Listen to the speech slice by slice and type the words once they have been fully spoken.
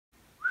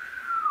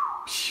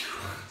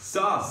So,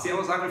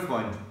 servus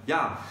Angelfreund.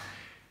 Ja,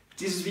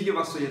 dieses Video,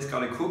 was du jetzt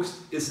gerade guckst,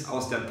 ist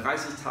aus der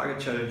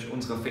 30-Tage-Challenge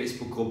unserer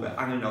Facebook-Gruppe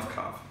Angeln auf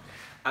Karpfen.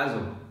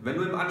 Also, wenn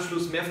du im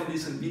Anschluss mehr von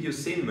diesen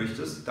Videos sehen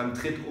möchtest, dann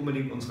tritt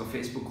unbedingt unserer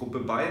Facebook-Gruppe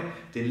bei.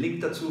 Den Link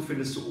dazu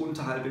findest du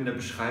unterhalb in der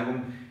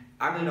Beschreibung.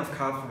 Angeln auf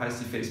Karpfen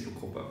heißt die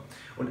Facebook-Gruppe.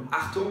 Und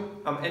Achtung,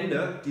 am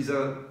Ende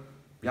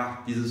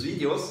dieses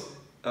Videos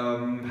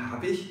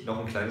habe ich noch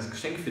ein kleines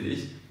Geschenk für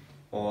dich.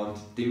 Und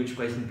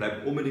dementsprechend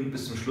bleib unbedingt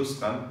bis zum Schluss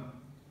dran.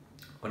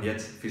 Und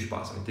jetzt viel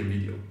Spaß mit dem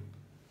Video.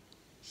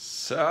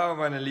 So,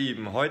 meine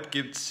Lieben, heute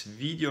gibt es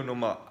Video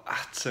Nummer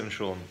 18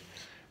 schon.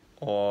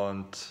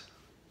 Und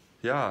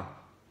ja,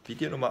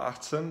 Video Nummer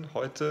 18,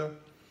 heute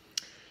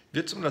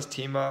wird es um das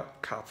Thema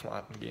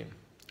Karpfenarten gehen.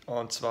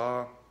 Und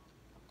zwar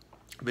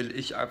will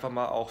ich einfach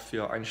mal auch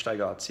für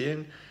Einsteiger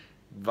erzählen,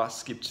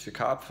 was gibt es für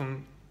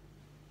Karpfen,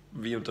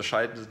 wie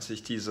unterscheiden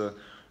sich diese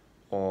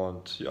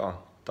und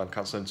ja, dann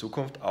kannst du in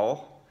Zukunft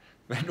auch,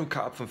 wenn du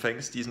Karpfen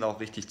fängst, diesen auch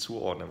richtig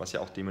zuordnen, was ja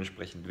auch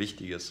dementsprechend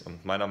wichtig ist.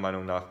 Und meiner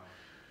Meinung nach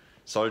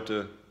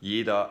sollte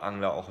jeder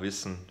Angler auch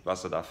wissen,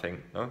 was er da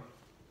fängt, ne?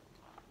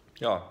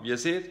 Ja, wie ihr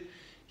seht,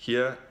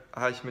 hier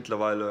habe ich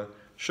mittlerweile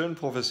schön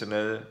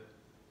professionell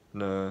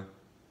eine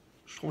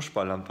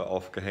Stromsparlampe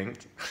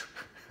aufgehängt.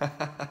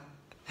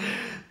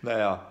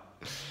 Naja,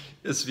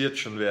 es wird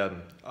schon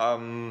werden.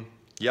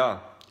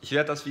 Ja, ich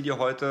werde das Video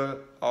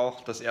heute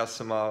auch das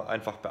erste Mal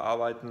einfach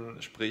bearbeiten,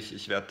 sprich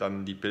ich werde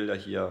dann die Bilder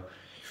hier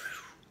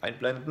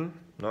einblenden,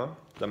 ne,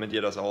 damit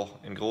ihr das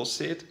auch in groß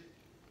seht.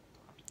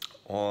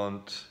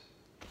 Und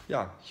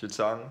ja, ich würde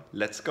sagen,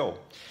 let's go.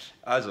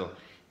 Also,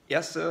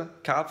 erste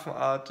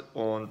Karpfenart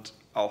und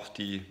auch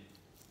die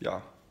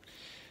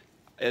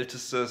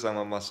älteste, sagen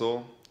wir mal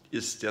so,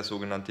 ist der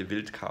sogenannte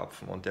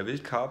Wildkarpfen. Und der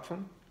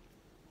Wildkarpfen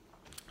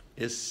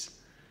ist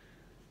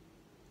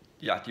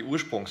ja die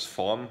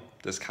Ursprungsform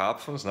des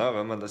Karpfens, ne,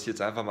 wenn man das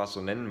jetzt einfach mal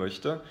so nennen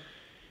möchte,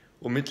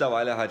 und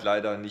mittlerweile halt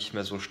leider nicht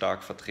mehr so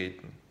stark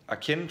vertreten.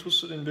 Erkennen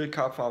tust du den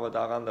Wildkarpfen aber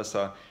daran, dass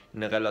er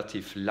eine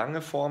relativ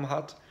lange Form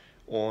hat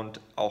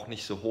und auch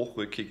nicht so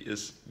hochrückig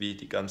ist wie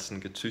die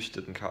ganzen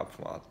gezüchteten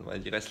Karpfenarten,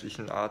 weil die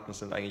restlichen Arten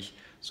sind eigentlich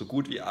so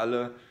gut wie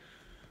alle,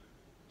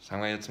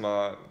 sagen wir jetzt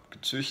mal,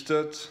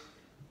 gezüchtet.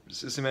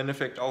 Es ist im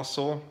Endeffekt auch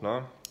so,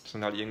 ne? Das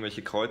sind halt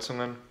irgendwelche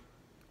Kreuzungen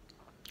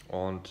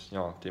und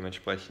ja,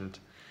 dementsprechend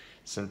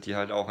sind die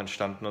halt auch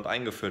entstanden und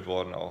eingeführt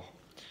worden auch.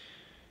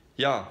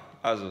 Ja,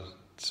 also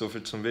so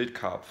viel zum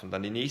Wildkarpfen.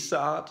 Dann die nächste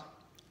Art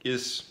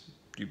ist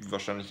die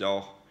wahrscheinlich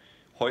auch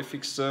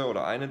häufigste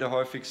oder eine der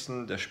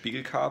häufigsten, der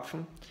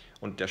Spiegelkarpfen.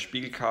 Und der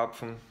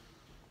Spiegelkarpfen,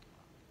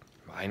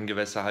 im einen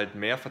Gewässer halt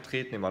mehr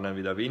vertreten, im anderen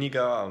wieder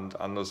weniger,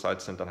 und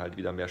andererseits sind dann halt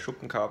wieder mehr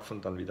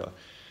Schuppenkarpfen, dann wieder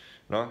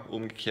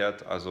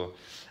umgekehrt. Also,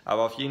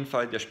 aber auf jeden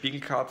Fall, der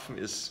Spiegelkarpfen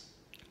ist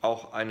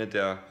auch eine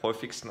der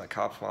häufigsten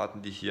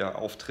Karpfenarten, die hier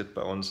auftritt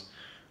bei uns.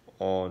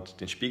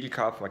 Und den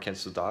Spiegelkarpfen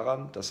erkennst du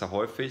daran, dass er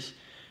häufig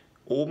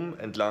oben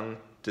entlang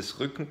des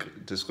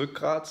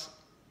Rückgrats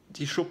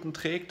die Schuppen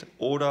trägt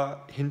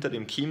oder hinter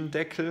dem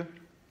Kiemendeckel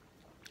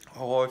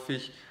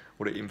häufig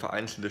oder eben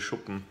vereinzelte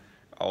Schuppen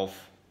auf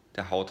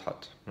der Haut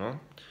hat, ne?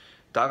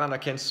 Daran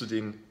erkennst du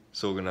den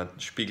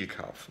sogenannten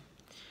Spiegelkarpfen.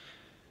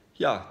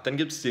 Ja, dann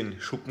gibt es den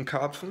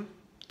Schuppenkarpfen.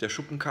 Der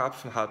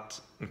Schuppenkarpfen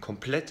hat ein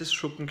komplettes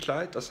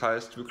Schuppenkleid, das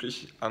heißt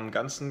wirklich am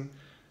ganzen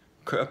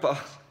Körper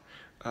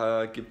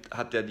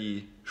hat er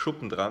die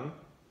Schuppen dran,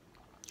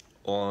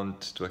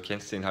 und du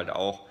erkennst den halt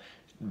auch.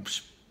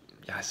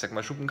 Ja, ich sag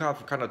mal,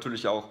 Schuppenkarpfen kann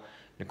natürlich auch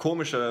eine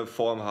komische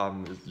Form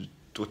haben.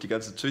 Durch die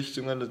ganzen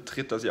Züchtungen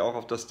tritt das ja auch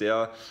auf, dass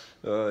der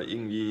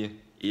irgendwie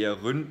eher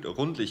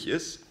rundlich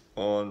ist,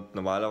 und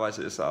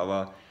normalerweise ist er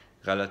aber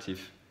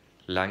relativ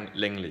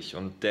länglich,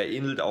 und der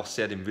ähnelt auch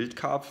sehr dem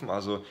Wildkarpfen,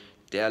 also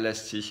der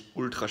lässt sich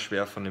ultra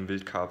schwer von dem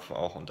Wildkarpfen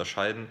auch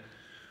unterscheiden.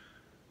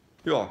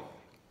 Ja,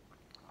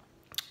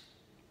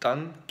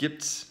 dann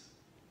gibt es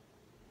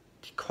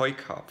die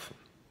Koi-Karpfen.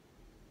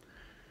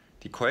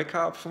 Die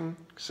Koi-Karpfen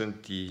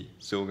sind die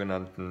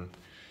sogenannten,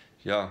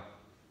 ja,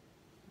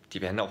 die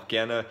werden auch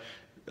gerne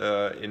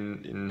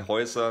in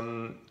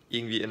Häusern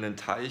irgendwie in einen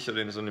Teich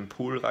oder in so einen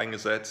Pool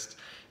reingesetzt,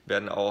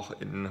 werden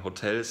auch in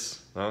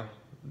Hotels, ne,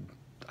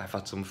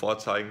 einfach zum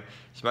Vorzeigen.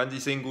 Ich meine, die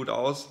sehen gut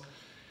aus.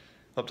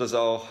 Ob das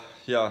auch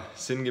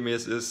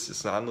sinngemäß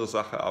ist eine andere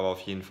Sache, aber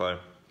auf jeden Fall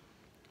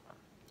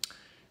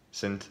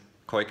sind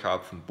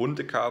Koi-Karpfen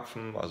bunte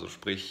Karpfen, also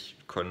sprich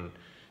können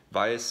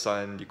weiß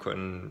sein, die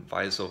können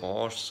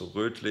weiß-orange, so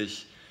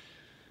rötlich,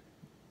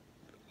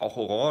 auch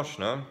orange,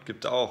 ne?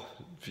 Gibt auch,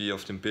 wie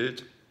auf dem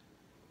Bild.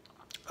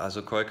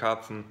 Also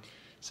Koi-Karpfen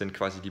sind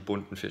quasi die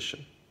bunten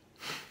Fische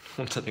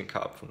unter den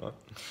Karpfen, ne?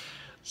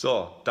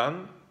 So,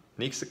 dann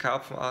nächste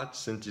Karpfenart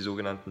sind die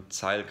sogenannten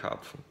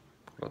Zeilkarpfen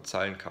oder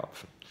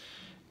Zeilenkarpfen.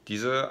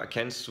 Diese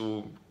erkennst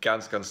du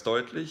ganz, ganz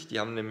deutlich.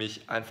 Die haben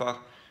nämlich einfach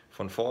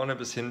von vorne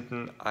bis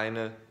hinten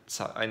eine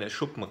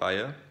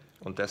Schuppenreihe,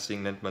 und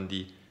deswegen nennt man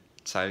die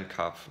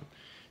Zeilenkarpfen.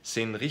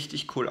 Sehen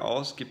richtig cool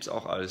aus, gibt es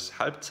auch als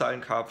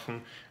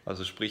Halbzeilenkarpfen,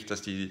 also sprich,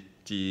 dass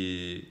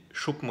die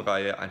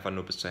Schuppenreihe einfach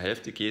nur bis zur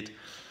Hälfte geht,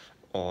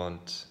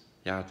 und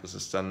ja, das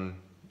ist dann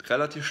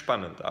relativ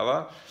spannend,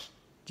 aber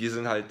die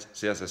sind halt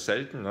sehr, sehr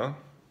selten, ne?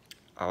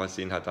 Aber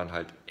sehen halt dann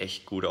halt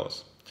echt gut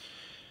aus.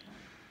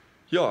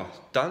 Ja,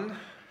 dann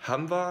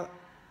haben wir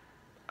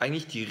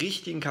eigentlich die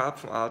richtigen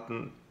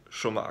Karpfenarten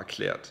schon mal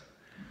erklärt.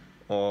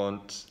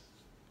 Und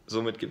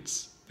somit gibt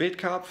es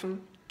Wildkarpfen,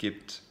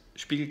 gibt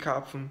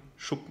Spiegelkarpfen,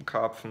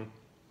 Schuppenkarpfen,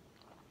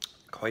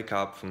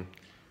 Koi-Karpfen,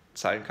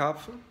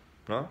 Zeilenkarpfen.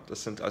 Ne?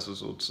 Das sind also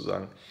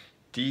sozusagen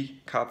die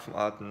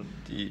Karpfenarten,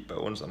 die bei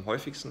uns am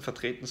häufigsten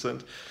vertreten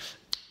sind.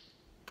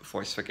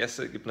 Bevor ich es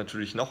vergesse, gibt es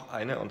natürlich noch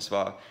eine, und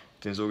zwar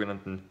den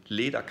sogenannten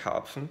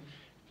Lederkarpfen.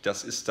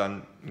 Das ist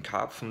dann ein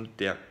Karpfen,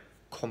 der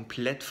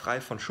komplett frei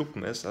von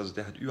Schuppen ist, also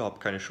der hat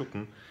überhaupt keine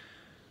Schuppen.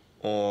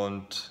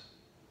 Und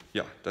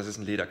ja, das ist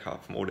ein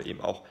Lederkarpfen oder eben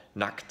auch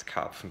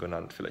Nacktkarpfen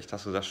genannt. Vielleicht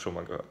hast du das schon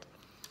mal gehört.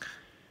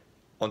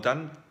 Und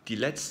dann die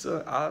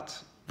letzte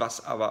Art,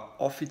 was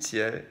aber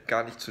offiziell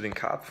gar nicht zu den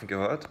Karpfen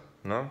gehört,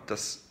 ne,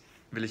 das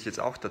will ich jetzt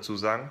auch dazu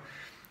sagen,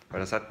 weil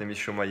das hat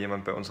nämlich schon mal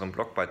jemand bei unserem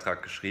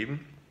Blogbeitrag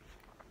geschrieben.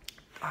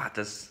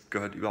 Das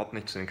gehört überhaupt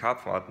nicht zu den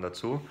Karpfenarten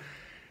dazu.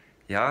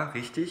 Ja,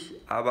 richtig,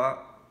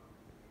 aber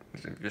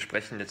wir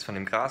sprechen jetzt von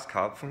dem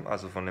Graskarpfen,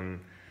 also von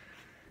dem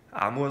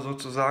Amur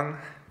sozusagen,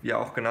 wie er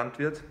auch genannt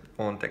wird.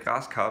 Und der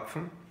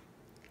Graskarpfen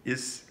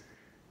ist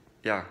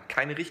ja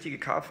keine richtige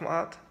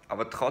Karpfenart,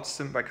 aber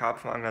trotzdem bei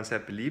Karpfenanglern sehr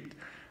beliebt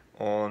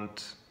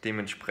und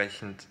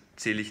dementsprechend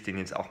zähle ich den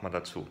jetzt auch mal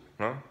dazu.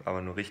 Ne?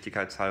 Aber nur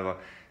richtigkeitshalber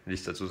will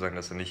ich dazu sagen,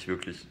 dass er nicht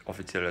wirklich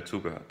offiziell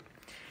dazugehört.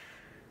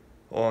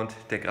 Und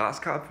der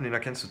Graskarpfen, den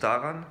erkennst du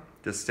daran,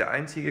 das ist der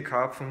einzige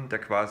Karpfen, der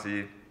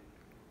quasi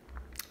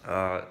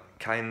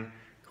kein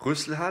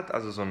Rüssel hat,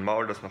 also so ein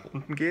Maul, das nach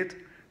unten geht,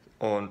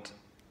 und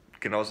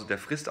genauso der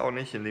frisst auch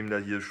nicht, indem der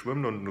hier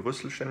schwimmt und einen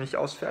Rüssel ständig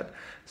ausfährt,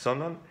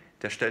 sondern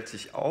der stellt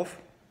sich auf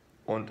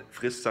und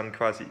frisst dann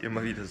quasi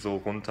immer wieder so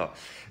runter.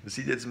 Das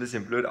sieht jetzt ein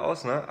bisschen blöd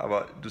aus, ne?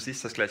 Aber du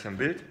siehst das gleich am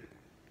Bild.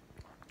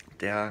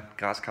 Der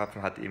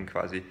Graskarpfen hat eben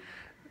quasi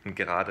ein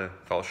gerade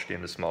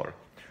rausstehendes Maul.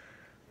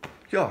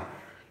 Ja,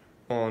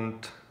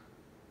 und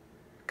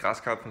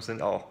Graskarpfen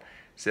sind auch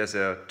sehr,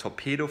 sehr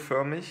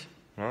torpedoförmig,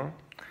 ne?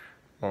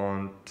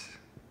 Und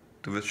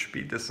du wirst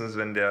spätestens,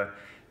 wenn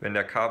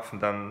der Karpfen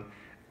dann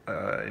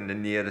in der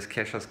Nähe des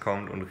Keschers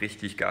kommt und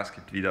richtig Gas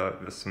gibt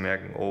wieder, wirst du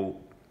merken,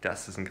 oh,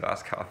 das ist ein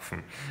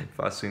Graskarpfen,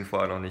 falls du ihn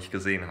vorher noch nicht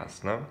gesehen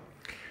hast. Ne?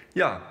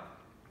 Ja,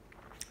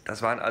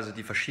 das waren also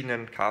die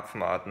verschiedenen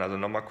Karpfenarten. Also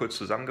nochmal kurz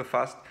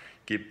zusammengefasst,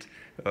 gibt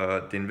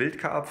den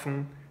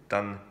Wildkarpfen,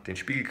 dann den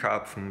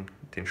Spiegelkarpfen,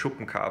 den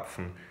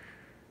Schuppenkarpfen,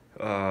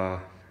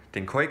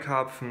 den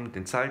Koi-Karpfen,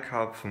 den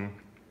Zeilkarpfen,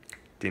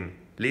 den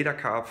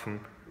Lederkarpfen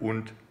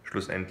und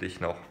schlussendlich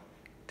noch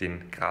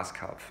den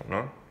Graskarpfen,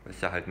 ne?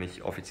 Welcher halt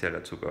nicht offiziell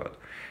dazu gehört.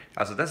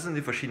 Also das sind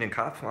die verschiedenen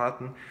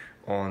Karpfenarten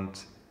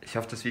und ich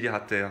hoffe, das Video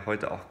hat dir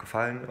heute auch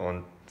gefallen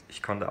und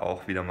ich konnte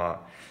auch wieder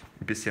mal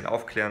ein bisschen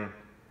aufklären.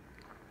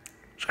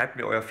 Schreibt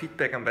mir euer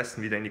Feedback am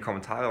besten wieder in die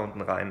Kommentare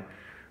unten rein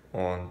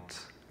und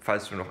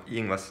falls du noch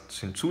irgendwas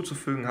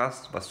hinzuzufügen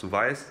hast, was du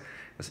weißt,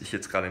 was ich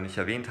jetzt gerade nicht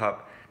erwähnt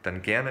habe,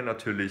 dann gerne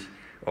natürlich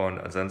und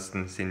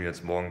ansonsten sehen wir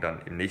uns morgen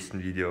dann im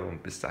nächsten Video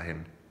und bis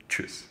dahin,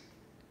 tschüss.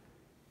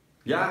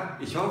 Ja,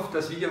 ich hoffe,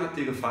 das Video hat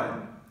dir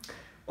gefallen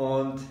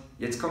und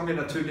jetzt kommen wir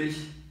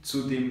natürlich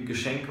zu dem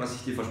Geschenk, was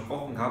ich dir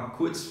versprochen habe.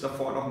 Kurz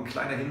davor noch ein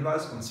kleiner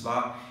Hinweis, und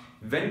zwar,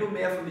 wenn du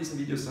mehr von diesen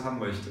Videos haben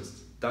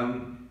möchtest,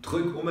 dann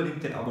drück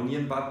unbedingt den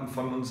Abonnieren-Button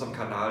von unserem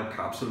Kanal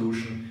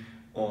Carpsolution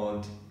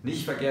und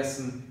nicht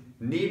vergessen,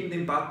 neben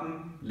dem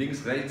Button,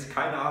 links, rechts,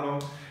 keine Ahnung,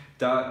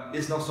 da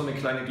ist noch so eine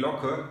kleine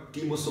Glocke,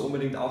 die musst du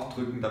unbedingt auch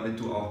drücken, damit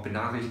du auch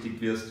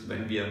benachrichtigt wirst,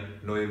 wenn wir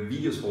neue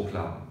Videos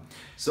hochladen.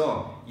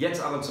 So,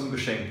 jetzt aber zum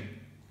Geschenk.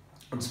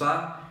 Und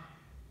zwar,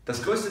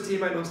 das größte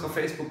Thema in unserer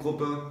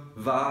Facebook-Gruppe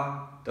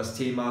war das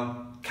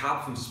Thema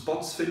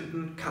Karpfenspots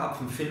finden,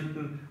 Karpfen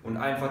finden und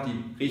einfach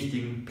die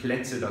richtigen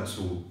Plätze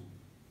dazu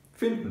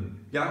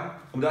finden.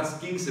 Ja, um das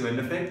ging es im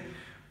Endeffekt.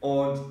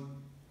 Und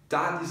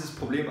da dieses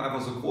Problem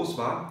einfach so groß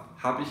war,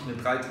 habe ich eine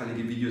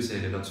dreiteilige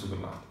Videoserie dazu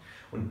gemacht.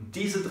 Und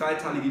diese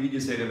dreiteilige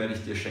Videoserie werde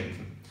ich dir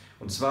schenken.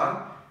 Und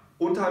zwar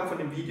unterhalb von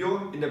dem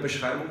Video in der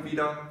Beschreibung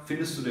wieder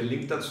findest du den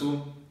Link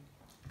dazu.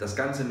 Das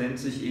Ganze nennt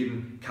sich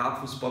eben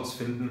Karpfenspots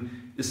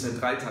finden, ist eine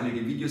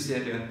dreiteilige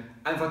Videoserie.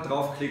 Einfach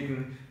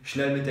draufklicken,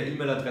 schnell mit der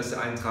E-Mail-Adresse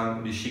eintragen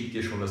und ich schicke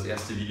dir schon das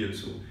erste Video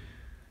zu.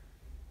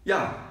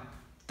 Ja,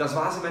 das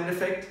war es im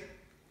Endeffekt.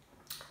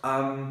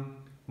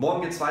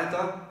 Morgen geht es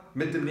weiter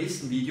mit dem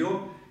nächsten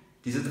Video.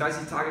 Diese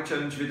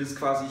 30-Tage-Challenge wird jetzt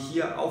quasi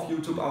hier auf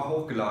YouTube auch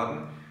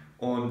hochgeladen.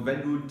 Und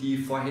wenn du die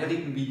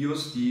vorherigen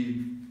Videos,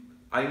 die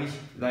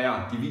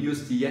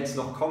Videos, die jetzt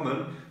noch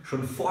kommen,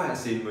 schon vorher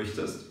sehen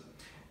möchtest,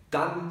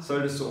 dann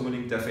solltest du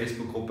unbedingt der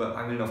Facebook-Gruppe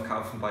Angeln auf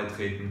Karpfen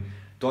beitreten.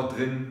 Dort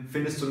drin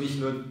findest du nicht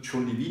nur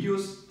schon die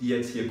Videos, die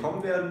jetzt hier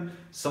kommen werden,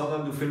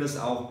 sondern du findest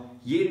auch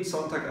jeden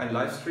Sonntag einen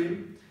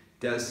Livestream.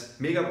 Der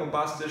ist mega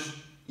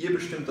bombastisch, ihr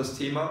bestimmt das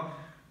Thema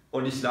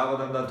und ich laber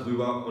dann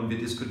darüber und wir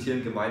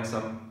diskutieren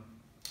gemeinsam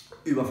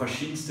über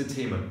verschiedenste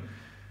Themen.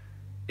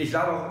 Ich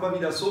lade auch immer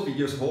wieder so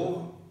Videos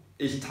hoch,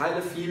 Ich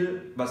teile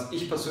viel, was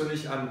ich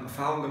persönlich an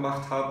Erfahrung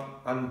gemacht habe,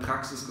 an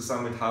Praxis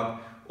gesammelt habe,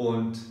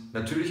 und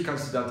natürlich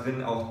kannst du da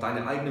drin auch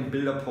deine eigenen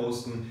Bilder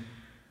posten,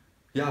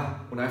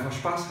 ja, und einfach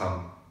Spaß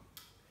haben.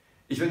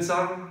 Ich würde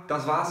sagen,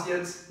 das war's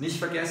jetzt. Nicht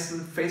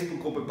vergessen,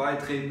 Facebook-Gruppe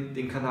beitreten,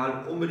 den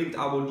Kanal unbedingt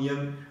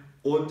abonnieren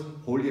und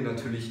hol dir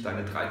natürlich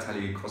deine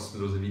 3-teilige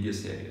kostenlose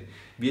Videoserie.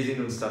 Wir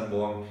sehen uns dann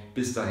morgen.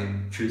 Bis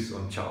dahin, tschüss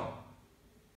und ciao.